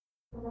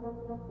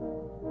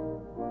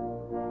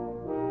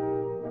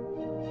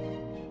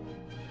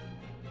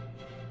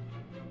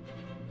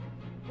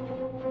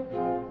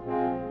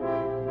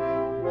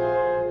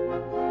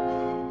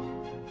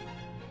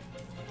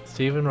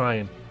Stephen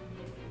Ryan,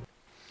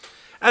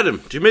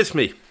 Adam, do you miss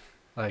me?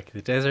 like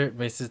the desert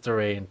misses the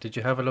rain. Did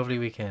you have a lovely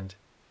weekend?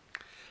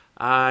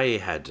 I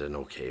had an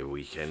okay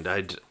weekend.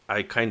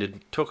 I kind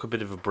of took a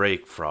bit of a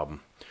break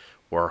from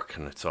work,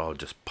 and it's all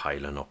just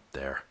piling up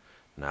there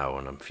now,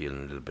 and I'm feeling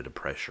a little bit of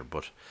pressure.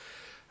 But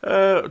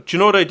do you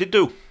know what I did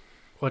do?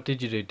 What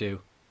did you do?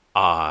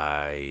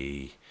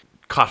 I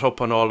caught up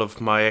on all of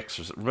my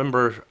exercise.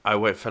 Remember,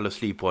 fell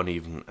asleep one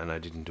evening and I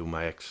didn't do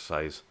my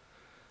exercise.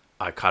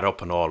 I caught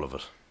up on all of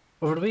it.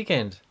 Over the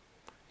weekend?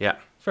 Yeah.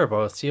 Fair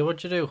balls to you,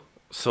 what'd you do?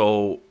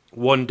 So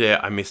one day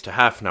I missed a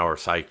half an hour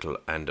cycle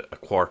and a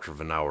quarter of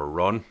an hour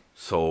run.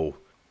 So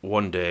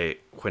one day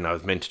when I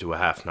was meant to do a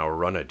half an hour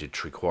run, I did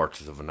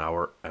 3/4 of an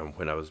hour, and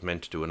when I was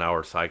meant to do an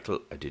hour cycle,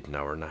 I did an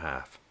hour and a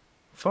half.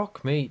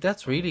 Fuck me,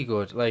 that's really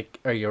good. Like,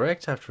 are you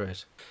wrecked after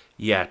it?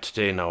 Yeah,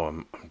 today now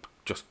I'm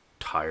just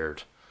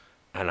tired,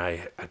 and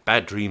I had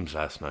bad dreams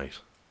last night.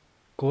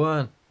 Go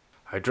on.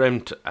 I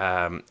dreamt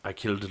I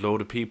killed a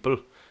load of people,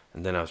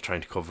 and then I was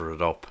trying to cover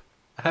it up.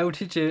 How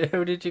did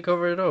you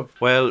cover it up?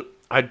 Well,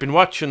 I'd been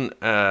watching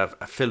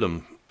a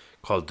film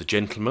called The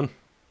Gentleman,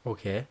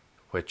 Okay.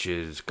 which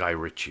is Guy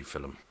Ritchie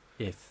film,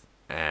 Yes.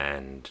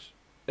 and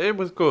it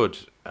was good.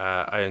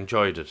 I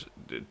enjoyed it.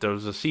 There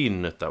was a scene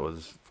in it that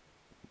was,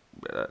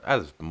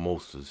 as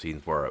most of the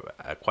scenes were,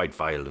 quite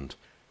violent,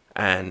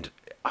 and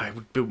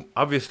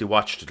obviously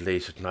watched it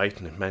late at night,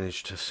 and it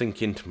managed to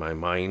sink into my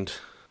mind,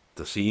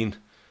 the scene,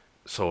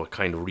 so it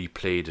kind of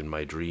replayed in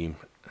my dream,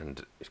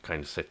 and it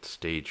kind of set the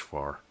stage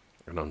for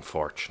an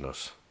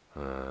unfortunate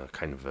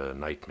kind of a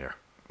nightmare.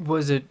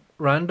 Was it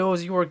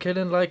randos you were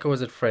killing, like, or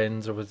was it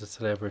friends, or was it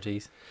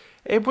celebrities?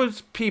 It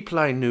was people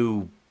I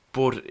knew,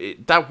 but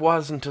that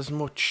wasn't as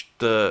much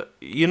the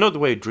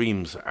way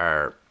dreams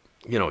are.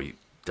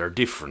 They're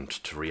different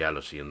to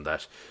reality in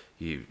that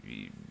you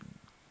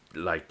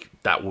like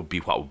that would be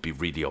what would be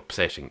really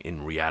upsetting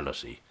in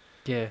reality.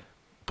 Yeah.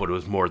 But it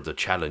was more the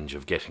challenge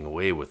of getting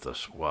away with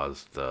it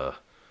was the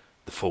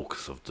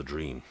focus of the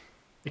dream.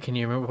 Can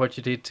you remember what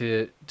you did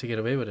to get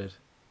away with it?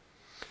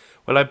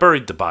 Well, I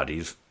buried the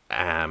bodies,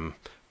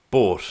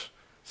 but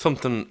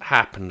something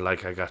happened,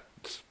 like I got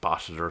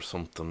spotted or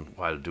something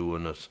while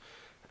doing it,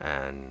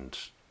 and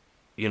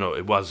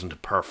it wasn't a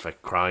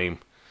perfect crime,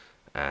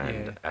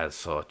 and Yeah. as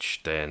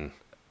such, then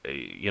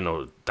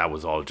that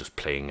was all just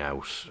playing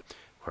out,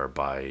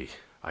 whereby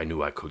I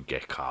knew I could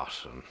get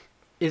caught, and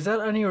Is that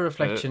any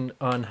reflection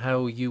on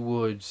how you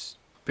would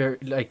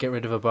get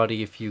rid of a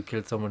body if you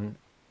killed someone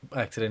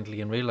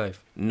accidentally in real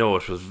life? no,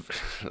 it was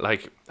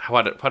like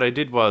what I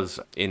did was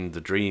in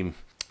the dream.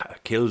 I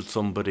killed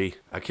somebody.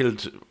 I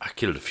killed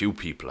a few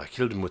people. I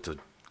killed them with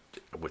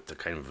the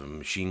kind of a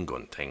machine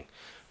gun thing,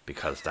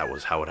 because that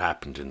was how it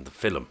happened in the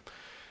film.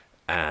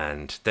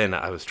 And then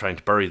I was trying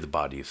to bury the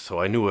bodies, so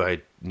I knew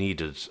I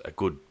needed a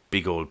good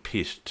big old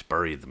pit to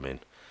bury them in.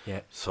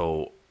 Yeah.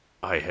 So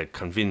I had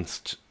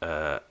convinced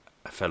a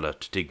fella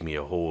to dig me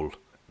a hole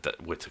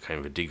with a kind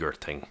of a digger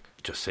thing,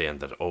 just saying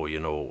that,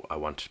 I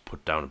want to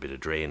put down a bit of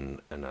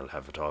drain and I'll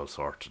have it all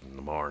sorted in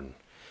the morning.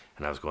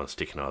 And I was going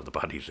sticking all the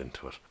bodies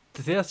into it.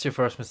 See, that's your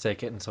first mistake,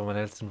 getting someone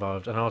else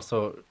involved, and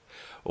also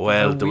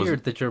Well, how there was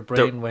weird that your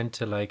brain went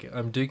to, like,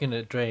 I'm digging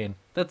a drain.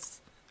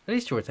 That's, at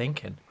least you were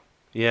thinking.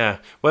 Yeah.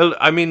 Well,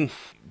 I mean,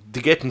 the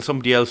getting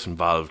somebody else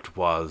involved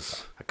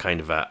was a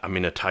kind of I'm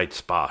in a tight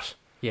spot.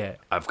 Yeah.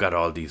 I've got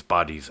all these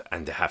bodies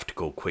and they have to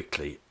go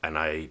quickly, and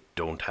I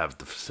don't have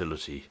the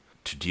facility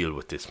to deal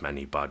with this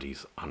many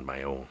bodies on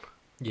my own.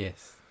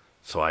 Yes.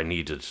 So I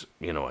needed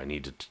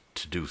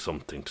to do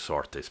something to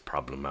sort this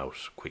problem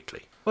out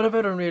quickly. What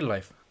about in real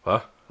life?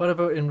 What? What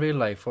about in real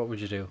life? What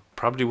would you do?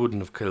 Probably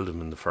wouldn't have killed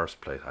him in the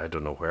first place. I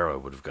don't know where I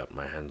would have got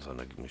my hands on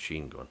a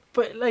machine gun.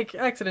 But, like,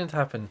 accidents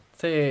happen.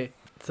 Say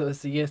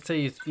you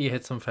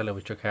hit some fella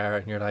with your car,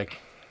 and you're like,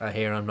 I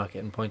hear I'm not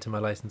getting points in my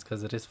license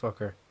because of this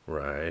fucker.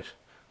 Right.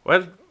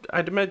 Well,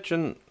 I'd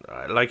imagine,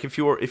 like, if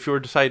you were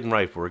deciding,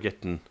 right, we're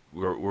going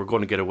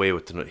to get away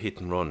with the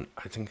hit and run.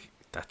 I think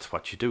that's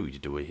what you do. You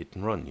do a hit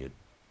and run. You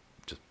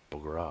just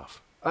bugger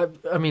off.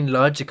 I mean,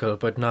 logical,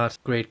 but not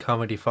great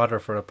comedy fodder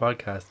for a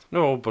podcast.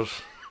 No, but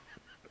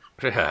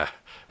yeah,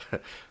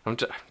 I'm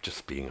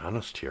just being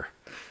honest here.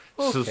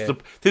 Okay.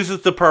 This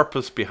is the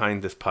purpose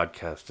behind this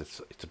podcast.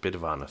 It's a bit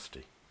of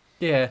honesty.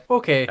 Yeah,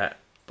 okay. Uh,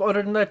 But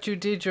other than that, you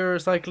did your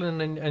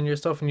cycling and your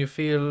stuff, and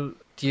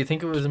do you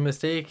think it was a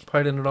mistake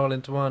piling it all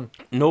into one?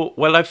 No,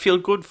 well, I feel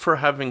good for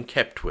having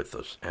kept with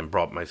it and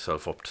brought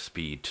myself up to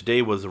speed.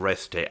 Today was a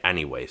rest day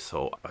anyway,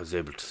 so I was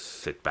able to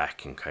sit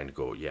back and kind of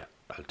go, yeah,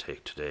 I'll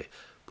take today.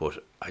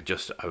 But I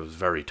was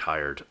very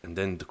tired, and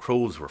then the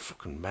crows were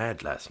fucking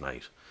mad last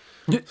night.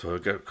 So I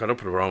got up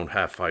at around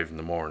 5:30 in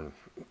the morning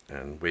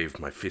and waved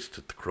my fist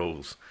at the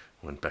crows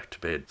and went back to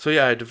bed. So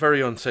yeah, I had a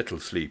very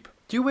unsettled sleep.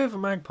 Do you wave at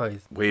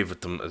magpies? Wave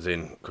at them as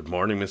in, good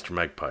morning, Mr.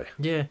 Magpie.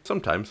 Yeah,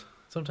 Sometimes.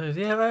 sometimes.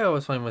 Yeah, I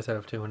always find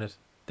myself doing it.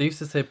 They used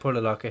to say pull a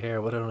lock of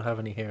hair, but I don't have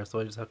any hair, so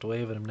I just have to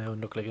wave at him now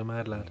and look like a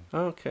mad lad.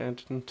 Okay, I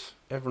didn't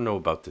ever know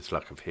about this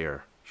lack of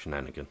hair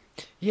shenanigan.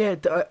 Yeah,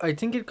 I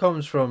think it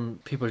comes from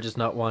people just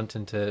not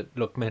wanting to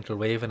look mental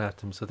waving at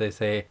them. So they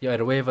say, you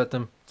either wave at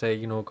them, say,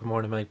 good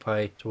morning,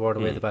 magpie, to ward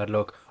away the bad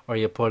luck, or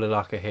you pull a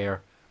lock of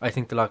hair. I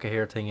think the lock of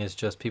hair thing is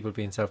just people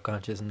being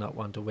self-conscious and not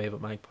wanting to wave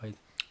at magpies.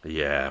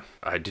 Yeah,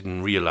 I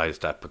didn't realise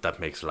that, but that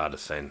makes a lot of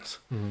sense.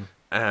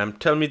 Mm.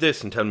 Tell me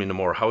this and tell me no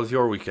more. How was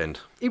your weekend?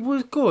 It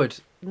was good.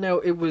 Now,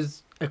 it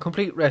was a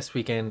complete rest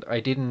weekend.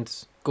 I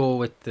didn't go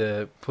with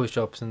the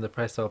push-ups and the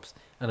press-ups,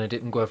 and I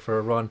didn't go for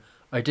a run.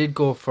 I did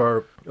go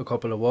for a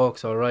couple of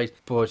walks, alright,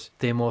 but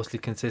they mostly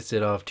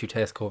consisted of to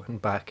Tesco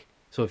and back.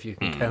 So if you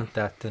can count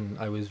that, then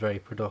I was very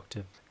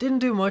productive. Didn't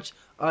do much.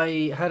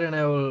 I had an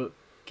owl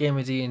game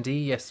of D&D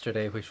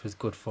yesterday, which was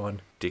good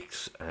fun.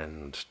 Dicks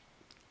and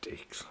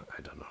dicks.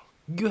 I don't know.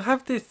 You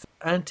have this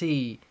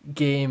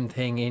anti-game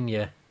thing in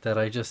you that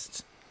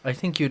I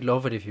think you'd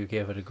love it if you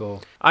gave it a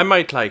go. I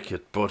might like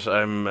it, but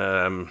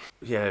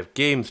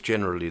games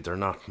generally, they're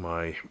not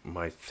my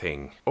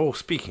thing. Oh,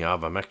 speaking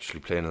of, I'm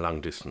actually playing a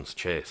long distance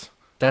chase.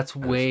 That's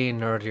way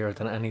nerdier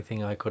than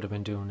anything I could have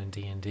been doing in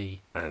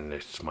D&D. And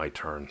it's my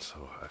turn,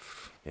 so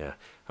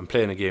I'm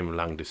playing a game of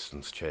long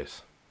distance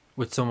chase.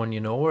 With someone you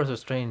know or as a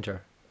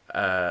stranger?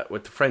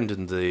 With a friend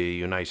in the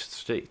United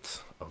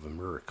States of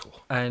America.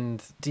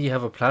 And do you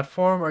have a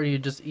platform or do you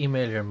just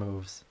email your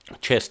moves?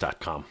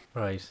 Chess.com.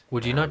 Right.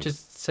 Would you not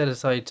just set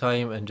aside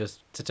time and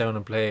just sit down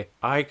and play?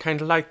 I kind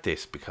of like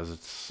this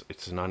because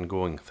it's an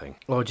ongoing thing.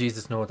 Oh,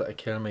 Jesus, no, that'd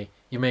kill me.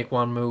 You make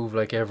one move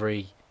like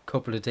every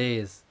couple of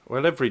days.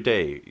 Well, every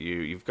day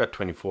you've got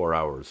 24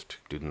 hours to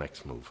do the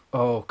next move.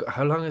 Oh,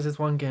 how long has this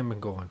one game been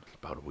going?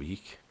 About a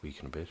week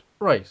and a bit.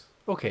 Right.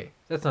 Okay,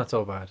 that's not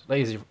so bad.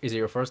 Like, is it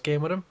your first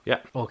game with him?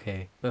 Yeah.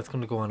 Okay, that's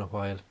going to go on a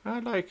while. I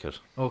like it.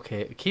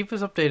 Okay, keep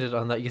us updated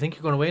on that. You think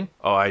you're going to win?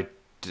 Oh, I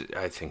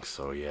think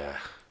so, yeah.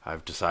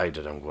 I've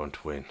decided I'm going to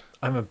win.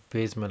 I'm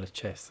abysmal at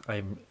chess.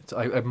 I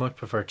much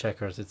prefer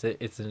checkers.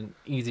 It's an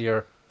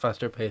easier,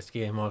 faster paced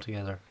game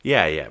altogether.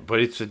 Yeah, but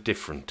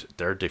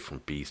they're a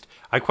different beast.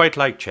 I quite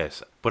like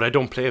chess, but I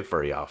don't play it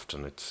very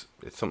often. It's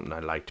something I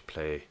like to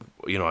play.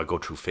 I go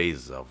through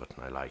phases of it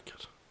and I like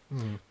it.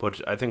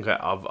 But I think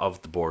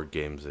of the board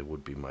games, it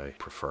would be my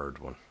preferred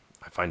one.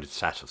 I find it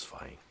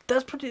satisfying.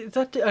 Is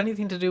that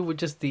anything to do with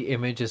just the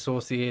image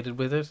associated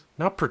with it?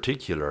 Not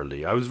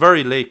particularly. I was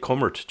very late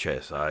comer to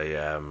chess.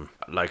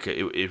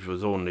 It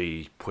was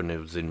only when I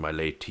was in my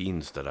late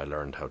teens that I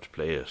learned how to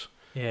play it.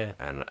 Yeah.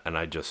 And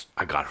I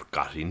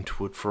got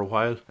into it for a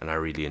while and I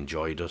really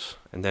enjoyed it.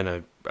 And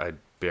then I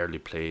barely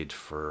played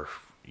for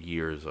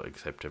years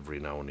except every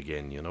now and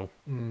again,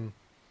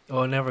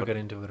 Oh, I never got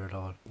into it at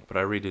all. But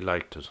I really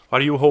liked it.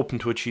 What are you hoping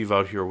to achieve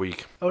out of your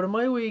week? Out of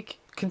my week,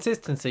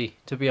 consistency,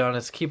 to be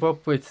honest. Keep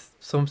up with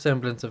some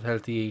semblance of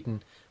healthy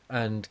eating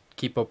and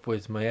keep up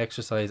with my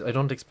exercise. I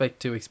don't expect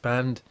to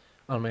expand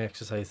on my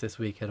exercise this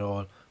week at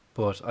all,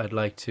 but I'd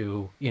like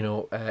to,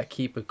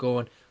 keep it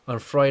going. On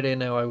Friday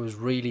now, I was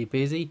really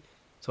busy,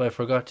 so I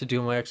forgot to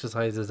do my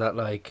exercises at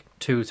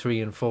 2,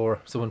 3 and 4.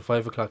 So when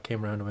 5 o'clock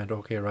came around, I went,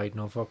 okay, right,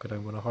 no, fuck it,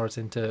 I'm going to horse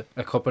into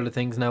a couple of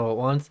things now at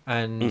once.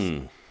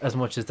 And as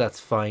much as that's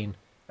fine,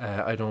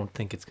 I don't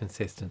think it's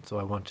consistent. So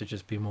I want to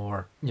just be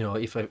more,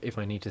 if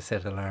I need to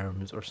set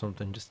alarms or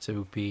something, just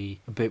to be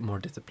a bit more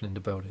disciplined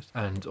about it.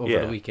 And over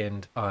the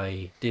weekend,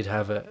 I did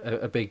have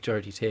a big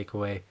dirty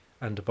takeaway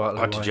and a bottle of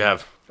wine. What did you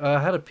have? I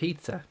had a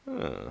pizza,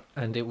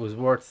 and it was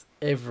worth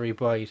every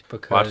bite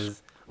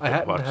because I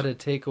hadn't had a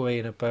takeaway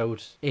in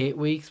about 8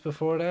 weeks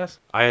before that.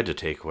 I had a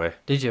takeaway.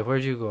 Did you?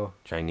 Where'd you go?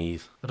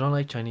 Chinese. I don't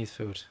like Chinese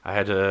food. I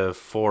had a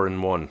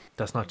 4-in-1.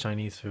 That's not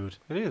Chinese food.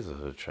 It is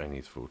a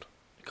Chinese food.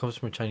 It comes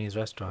from a Chinese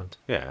restaurant.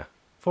 Yeah.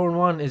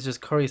 4-in-1 is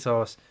just curry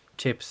sauce,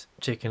 chips,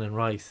 chicken and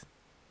rice.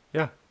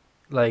 Yeah.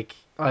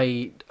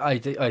 I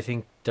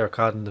think they're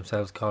calling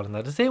themselves calling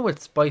that. The same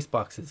with spice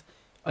boxes.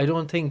 I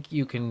don't think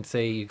you can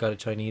say you got a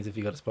Chinese if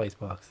you got a spice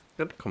box.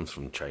 That comes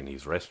from a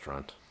Chinese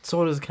restaurant.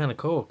 So does a can of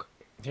Coke.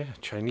 Yeah,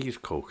 Chinese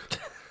Coke.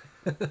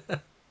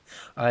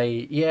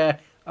 I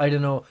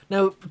don't know.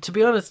 Now, to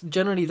be honest,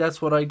 generally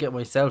that's what I'd get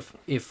myself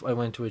if I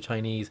went to a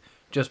Chinese,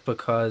 just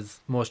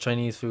because most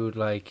Chinese food,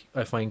 I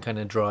find kind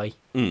of dry.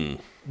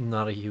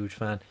 Not a huge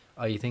fan.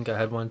 I think I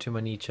had one too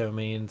many chow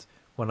meins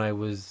when I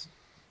was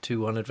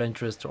too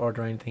unadventurous to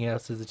order anything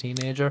else as a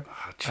teenager.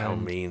 Chow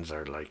meins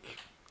are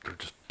they're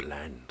just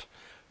bland.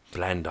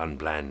 Bland on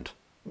bland.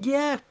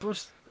 Yeah,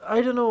 but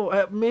I don't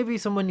know. Maybe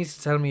someone needs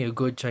to tell me a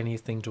good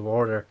Chinese thing to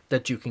order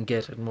that you can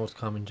get at most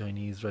common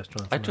Chinese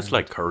restaurants. I just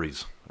like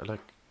curries. I like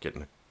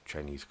getting a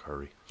Chinese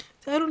curry.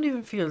 I don't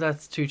even feel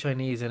that's too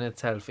Chinese in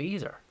itself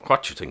either.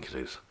 What do you think it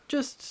is?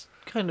 Just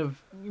kind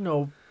of,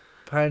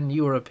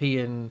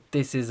 pan-European,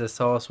 this is a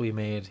sauce we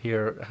made,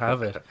 here,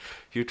 have it.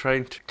 You're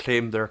trying to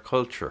claim their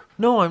culture.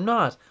 No, I'm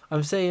not.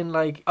 I'm saying,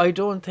 I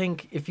don't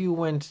think if you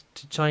went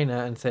to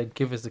China and said,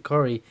 give us a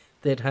curry,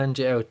 they'd hand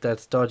you out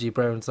that dodgy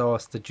brown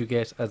sauce that you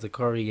get as a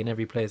curry in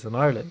every place in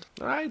Ireland.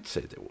 I'd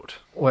say they would.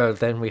 Well,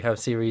 then we have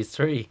Series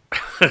 3.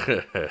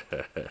 I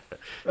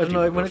don't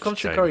know, when it comes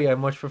to curry, I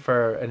much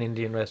prefer an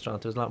Indian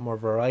restaurant. There's a lot more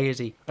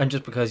variety. And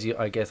just because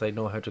I guess I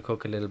know how to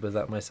cook a little bit of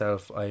that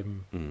myself,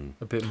 I'm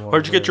a bit more...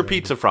 Where'd you get your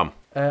pizza from?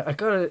 I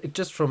got it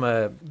just from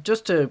a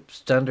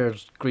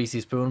standard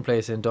greasy spoon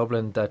place in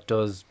Dublin that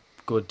does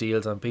good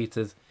deals on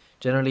pizzas.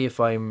 Generally, if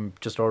I'm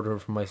just ordering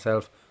for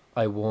myself,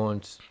 I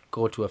won't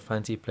go to a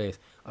fancy place.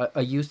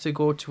 I used to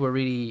go to a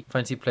really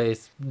fancy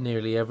place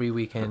nearly every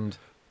weekend.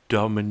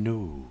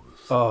 Domino's.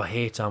 Oh, I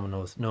hate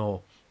Domino's.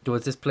 No. There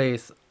was this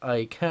place,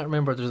 I can't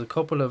remember, there's a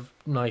couple of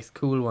nice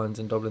cool ones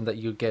in Dublin that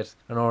you get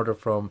an order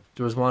from.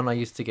 There was one I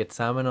used to get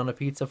salmon on a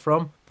pizza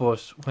from,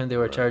 but when they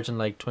were charging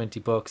like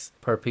 $20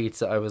 per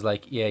pizza, I was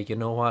like, yeah, you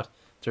know what?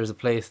 There's a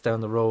place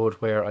down the road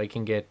where I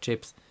can get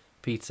chips,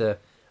 pizza,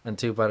 and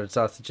 2 battered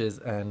sausages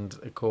and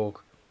a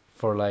Coke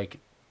for like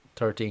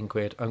 13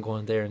 quid. I'm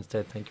going there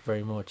instead, thank you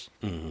very much.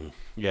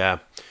 Yeah.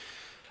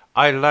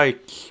 I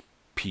like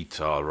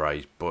pizza all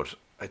right, but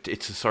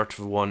it's a sort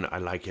of one I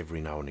like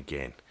every now and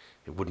again.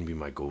 It wouldn't be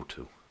my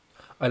go-to.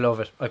 I love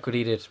it. I could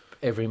eat it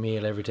every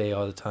meal, every day,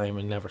 all the time,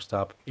 and never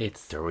stop.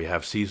 There we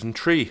have season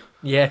 3.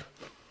 Yeah.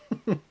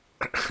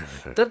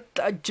 To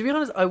be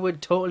honest, I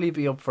would totally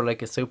be up for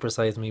like a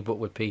supersize me, but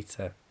with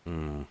pizza.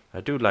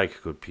 I do like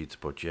a good pizza,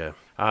 but yeah.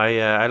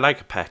 I like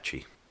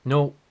Apache.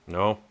 No.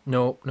 No?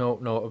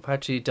 No.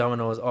 Apache,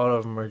 Domino's, all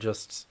of them are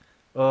just...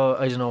 Oh,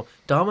 I don't know.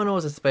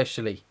 Domino's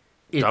especially.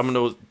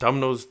 Domino's,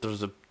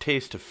 there's a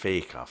taste of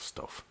fake off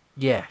stuff.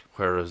 Yeah.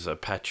 Whereas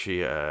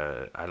Apache,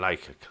 I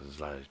like it because it's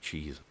a lot of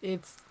cheese.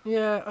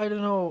 I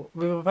don't know.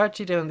 We have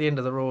Apache down the end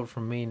of the road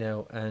from me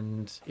now,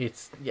 and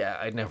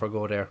I'd never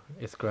go there.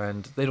 It's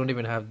grand. They don't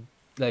even have,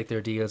 like, their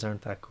deals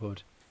aren't that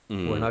good.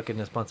 We're not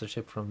getting a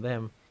sponsorship from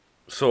them.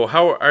 So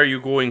how are you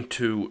going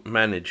to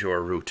manage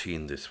your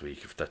routine this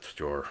week, if that's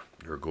your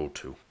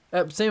go-to?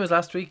 Same as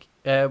last week.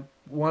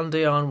 1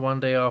 day on, 1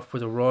 day off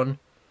with a run,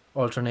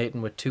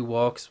 alternating with 2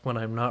 walks when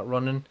I'm not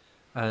running,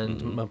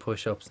 and my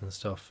push-ups and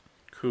stuff.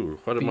 Cool.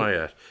 What am I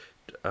at?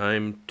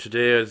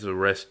 Today is a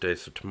rest day,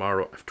 so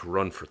tomorrow I have to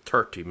run for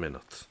 30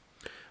 minutes.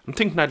 I'm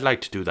thinking I'd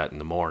like to do that in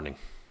the morning.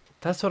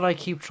 That's what I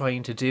keep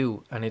trying to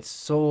do, and it's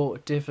so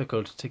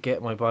difficult to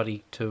get my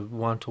body to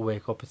want to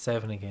wake up at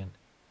 7 again.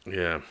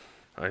 Yeah,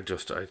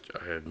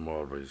 I'm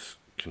always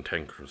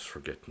cantankerous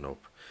for getting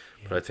up.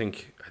 Yeah. But I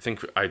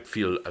think I'd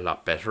feel a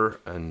lot better,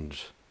 and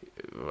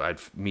I'd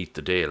meet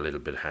the day a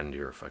little bit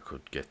handier if I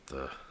could get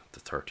the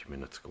 30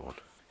 minutes going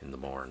in the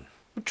morning.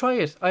 Try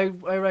it. I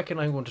reckon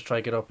I'm going to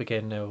try get up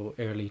again now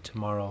early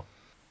tomorrow,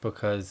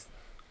 because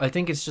I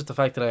think it's just the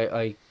fact that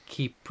I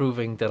keep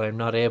proving that I'm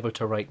not able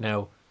to right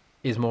now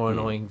is more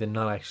annoying than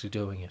not actually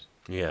doing it.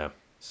 Yeah.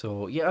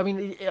 So, yeah, I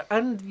mean,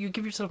 and you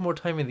give yourself more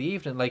time in the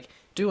evening. Like,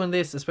 doing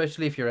this,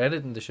 especially if you're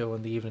editing the show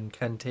in the evening,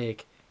 can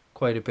take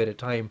quite a bit of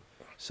time.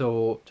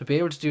 So, to be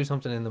able to do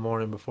something in the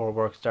morning before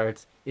work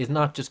starts is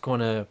not just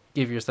going to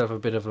give yourself a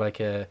bit of like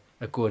a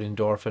good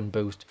endorphin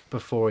boost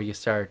before you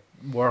start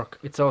work.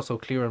 It's also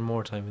clearing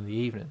more time in the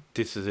evening.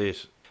 This is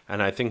it.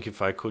 And I think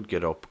if I could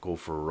get up, go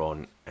for a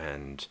run,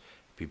 and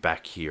be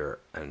back here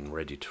and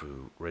ready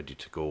to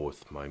go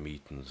with my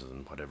meetings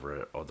and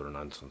whatever other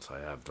nonsense I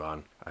have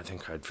on, I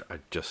think I'd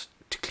just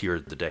to clear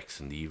the decks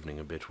in the evening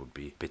a bit would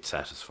be a bit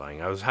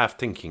satisfying. I was half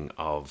thinking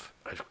of,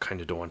 I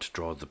kind of don't want to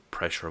draw the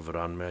pressure of it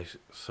on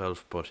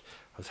myself, but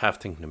I was half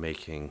thinking of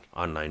making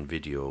online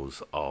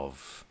videos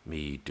of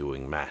me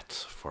doing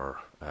maths for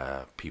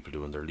people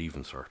doing their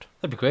Leaving Cert.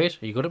 That'd be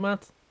great. Are you good at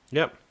maths?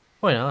 Yep.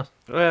 Why not?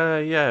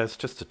 Yeah, it's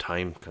just a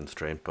time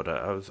constraint, but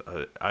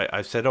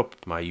I set up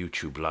my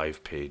YouTube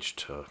live page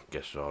to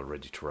get it all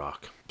ready to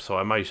rock. So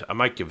I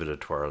might give it a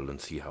twirl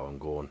and see how I'm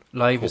going.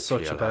 Live is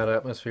such a bad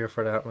atmosphere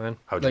for that, man.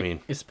 How do you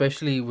mean?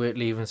 Especially with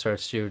Leaving Cert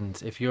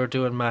students, if you're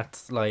doing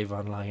maths live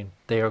online,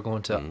 they are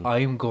going to,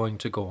 I'm going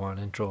to go on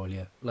and troll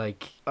you.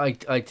 Like,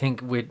 I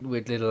think with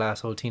little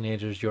asshole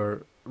teenagers,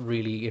 you're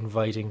really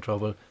inviting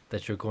trouble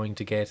that you're going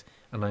to get,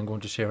 and I'm going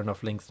to share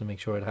enough links to make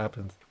sure it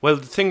happens. Well,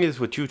 the thing is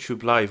with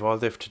YouTube Live, all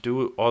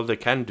they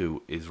can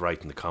do is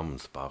write in the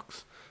comments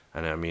box.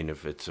 And I mean,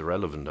 if it's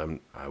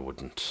irrelevant, I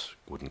wouldn't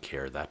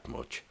care that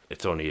much.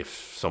 It's only if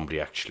somebody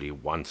actually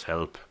wants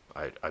help,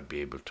 I'd be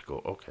able to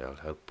go, okay, I'll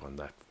help on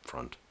that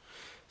front.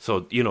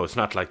 So, it's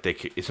not like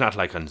it's not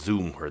like on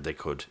Zoom where they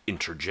could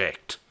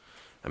interject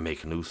and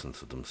make a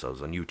nuisance of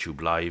themselves. On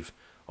YouTube Live,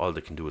 all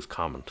they can do is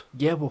comment.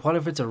 Yeah, but what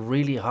if it's a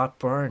really hot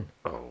burn?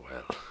 Oh,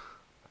 well,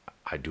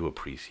 I do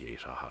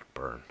appreciate a hot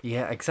burn.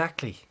 Yeah,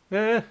 exactly.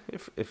 Yeah,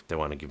 if they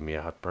want to give me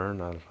a hot burn,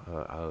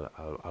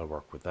 I'll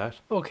work with that.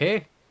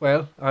 Okay.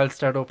 Well, I'll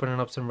start opening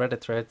up some Reddit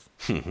threads.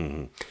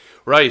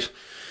 Right.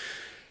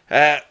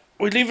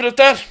 We leave it at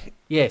that?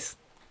 Yes.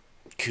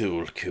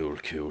 Cool.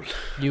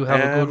 You have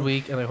a good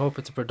week, and I hope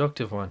it's a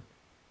productive one.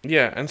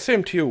 Yeah, and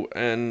same to you.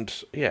 And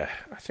yeah,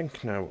 I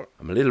think now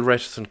I'm a little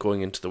reticent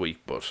going into the week,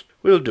 but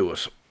we'll do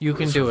it. You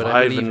can do it.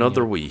 Survive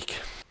another week.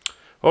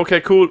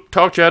 Okay, cool.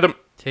 Talk to you, Adam.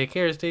 Take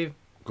care, Steve.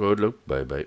 Good luck. Bye-bye.